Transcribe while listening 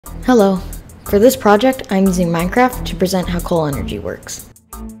Hello. For this project, I'm using Minecraft to present how coal energy works.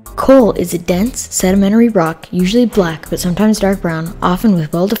 Coal is a dense, sedimentary rock, usually black but sometimes dark brown, often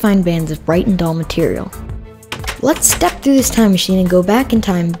with well-defined bands of bright and dull material. Let's step through this time machine and go back in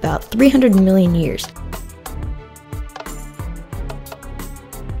time about 300 million years.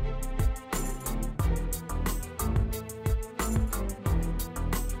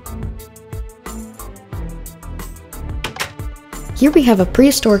 Here we have a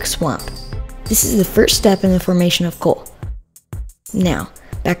prehistoric swamp. This is the first step in the formation of coal. Now,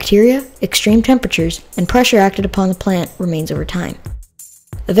 bacteria, extreme temperatures, and pressure acted upon the plant remains over time.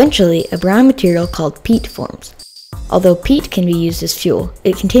 Eventually, a brown material called peat forms. Although peat can be used as fuel,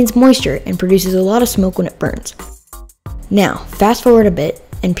 it contains moisture and produces a lot of smoke when it burns. Now, fast forward a bit,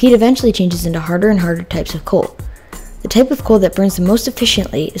 and peat eventually changes into harder and harder types of coal. The type of coal that burns the most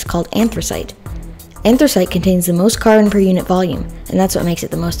efficiently is called anthracite. Anthracite contains the most carbon per unit volume, and that's what makes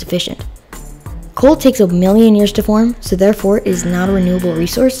it the most efficient. Coal takes a million years to form, so therefore it is not a renewable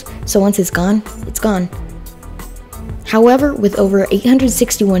resource, so once it's gone, it's gone. However, with over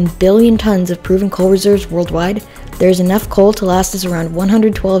 861 billion tons of proven coal reserves worldwide, there is enough coal to last us around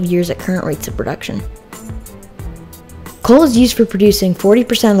 112 years at current rates of production. Coal is used for producing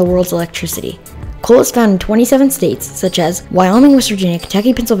 40% of the world's electricity. Coal is found in 27 states, such as Wyoming, West Virginia,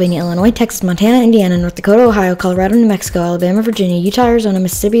 Kentucky, Pennsylvania, Illinois, Texas, Montana, Indiana, North Dakota, Ohio, Colorado, New Mexico, Alabama, Virginia, Utah, Arizona,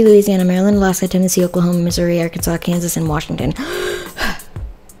 Mississippi, Louisiana, Maryland, Alaska, Tennessee, Oklahoma, Missouri, Arkansas, Kansas, and Washington.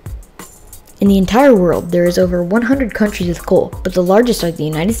 In the entire world, there is over 100 countries with coal, but the largest are the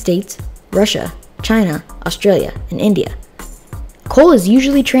United States, Russia, China, Australia, and India. Coal is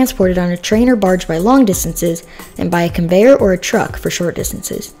usually transported on a train or barge by long distances, and by a conveyor or a truck for short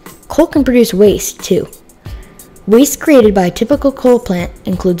distances. Coal can produce waste, too. Waste created by a typical coal plant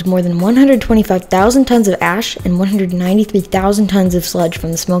includes more than 125,000 tons of ash and 193,000 tons of sludge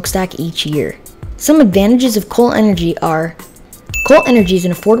from the smokestack each year. Some advantages of coal energy are: coal energy is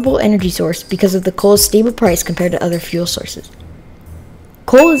an affordable energy source because of the coal's stable price compared to other fuel sources.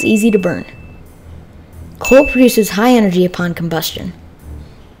 Coal is easy to burn. Coal produces high energy upon combustion.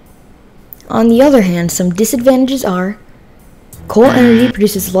 On the other hand, some disadvantages are: coal energy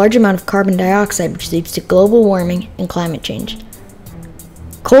produces a large amount of carbon dioxide, which leads to global warming and climate change.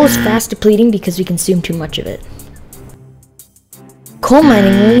 Coal is fast depleting because we consume too much of it. Coal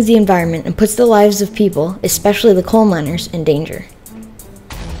mining ruins the environment and puts the lives of people, especially the coal miners, in danger.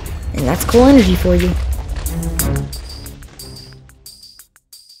 And that's coal energy for you.